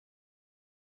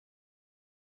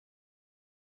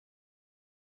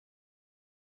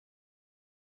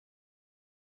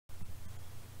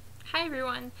Hi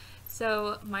everyone.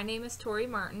 So my name is Tori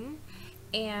Martin,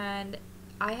 and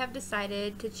I have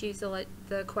decided to choose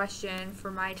the question for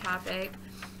my topic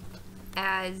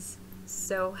as,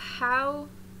 so how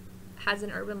has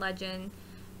an urban legend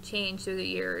changed through the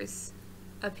years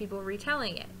of people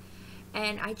retelling it?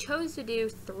 And I chose to do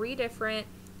 3 different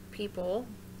people,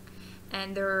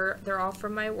 and they're all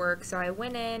from my work. So I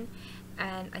went in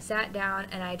and I sat down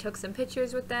and I took some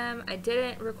pictures with them. I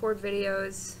didn't record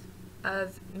videos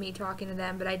of me talking to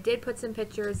them, but I did put some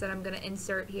pictures that I'm going to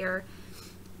insert here.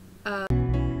 But the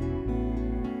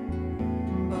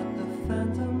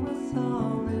phantom was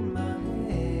all in my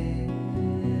head,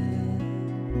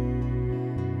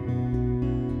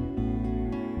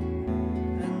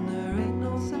 and there ain't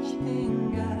no such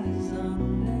thing as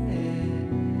undead.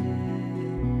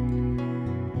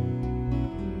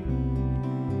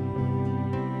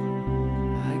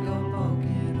 I go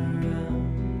poking around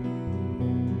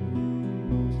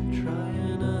to try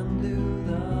and undo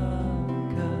the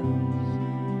curse.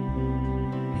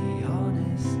 Be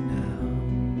honest now.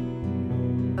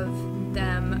 Of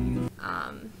them,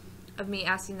 of me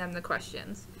asking them the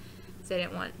questions, because they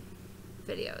didn't want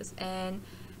videos, and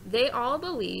they all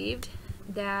believed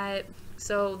that.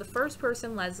 So the first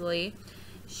person, Leslie,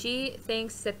 she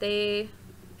thinks that they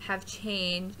have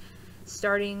changed,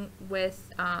 starting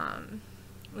with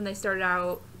when they started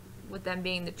out with them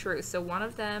being the truth. So one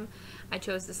of them, I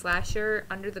chose the slasher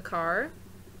under the car,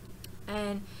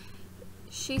 and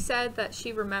she said that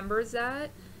she remembers that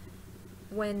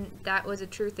when that was a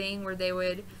true thing, where they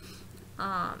would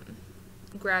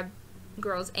grab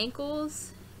girls'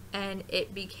 ankles, and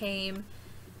it became,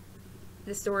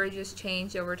 the story just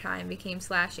changed over time, became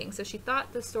slashing. So she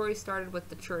thought the story started with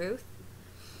the truth.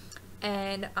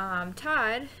 And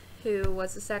Todd, who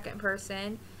was the second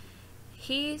person,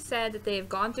 he said that they've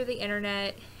gone through the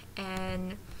internet,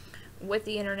 and with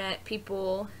the internet,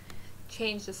 people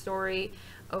change the story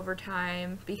over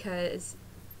time because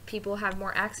people have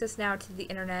more access now to the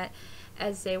internet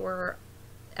as they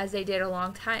did a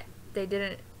long time. They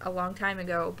didn't a long time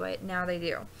ago, but now they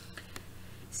do.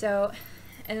 So,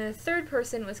 and then the third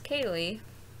person was Kaylee,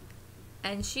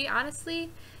 and she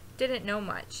honestly didn't know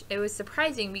much. It was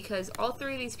surprising because all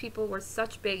 3 of these people were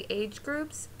such big age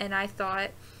groups, and I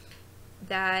thought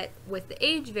that with the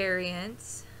age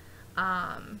variance,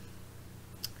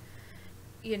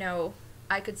 you know,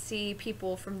 I could see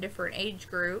people from different age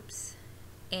groups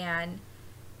and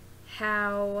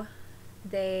how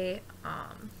they,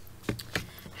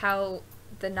 how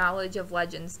the knowledge of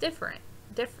legends different.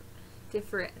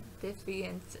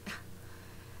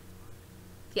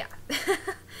 Yeah.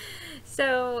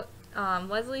 So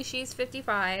Leslie, she's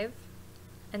 55,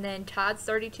 and then Todd's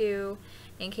 32,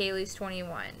 and Kaylee's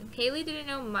 21. Kaylee didn't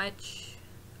know much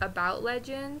about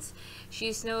legends. She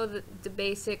used to know the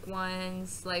basic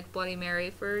ones, like Bloody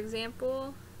Mary, for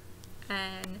example,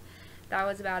 and that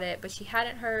was about it. But she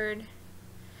hadn't heard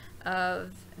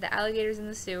of the alligators in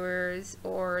the sewers,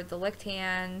 or the licked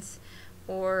hands,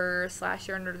 or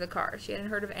slasher under the car. She hadn't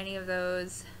heard of any of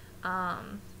those.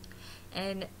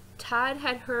 And Todd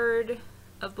had heard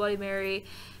of Bloody Mary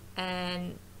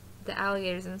and the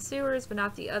alligators in the sewers, but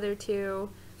not the other 2.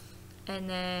 And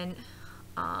then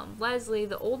Leslie,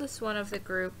 the oldest one of the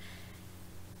group,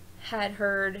 had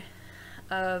heard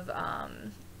of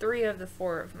 3 of the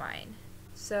 4 of mine.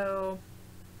 So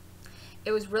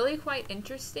it was really quite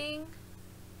interesting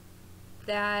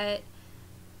that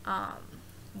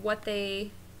what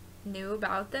they knew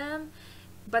about them,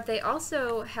 but they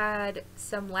also had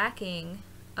some lacking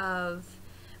of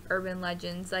urban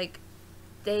legends. Like,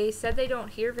 they said they don't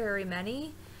hear very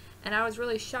many, and I was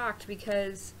really shocked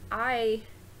because I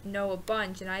know a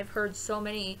bunch, and I've heard so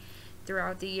many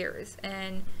throughout the years.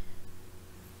 And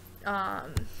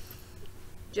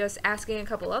just asking a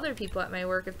couple other people at my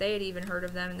work if they had even heard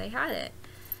of them, and they hadn't.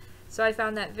 So I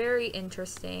found that very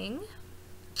interesting.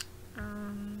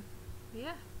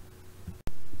 Yeah.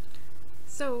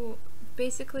 So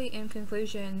basically, in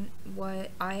conclusion,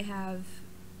 what I have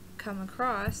come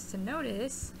across to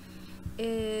notice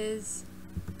is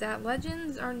that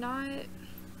legends are not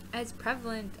as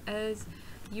prevalent as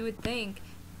you would think.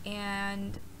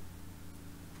 And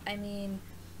I mean,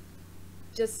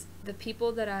 just the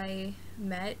people that I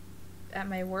met at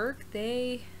my work,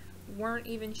 they weren't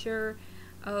even sure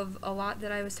of a lot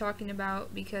that I was talking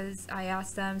about because I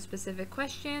asked them specific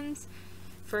questions.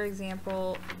 For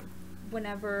example,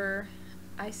 whenever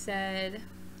I said,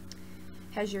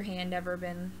 has your hand ever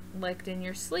been licked in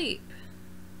your sleep?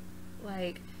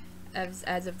 Like,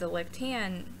 as of the licked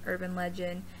hand urban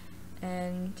legend.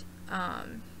 And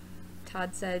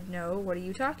Todd said, no, what are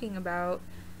you talking about?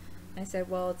 I said,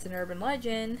 well, it's an urban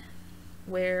legend.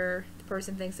 where the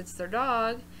person thinks it's their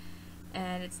dog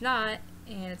and it's not,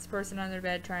 and it's the person on their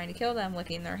bed trying to kill them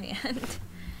licking their hand.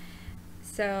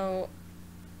 So,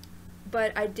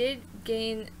 but I did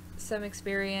gain some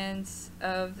experience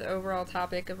of the overall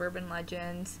topic of urban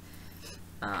legends,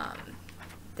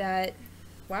 that,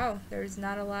 wow, there's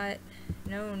not a lot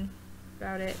known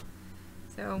about it.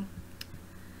 So,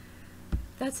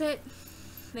 that's it.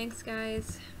 Thanks,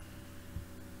 guys.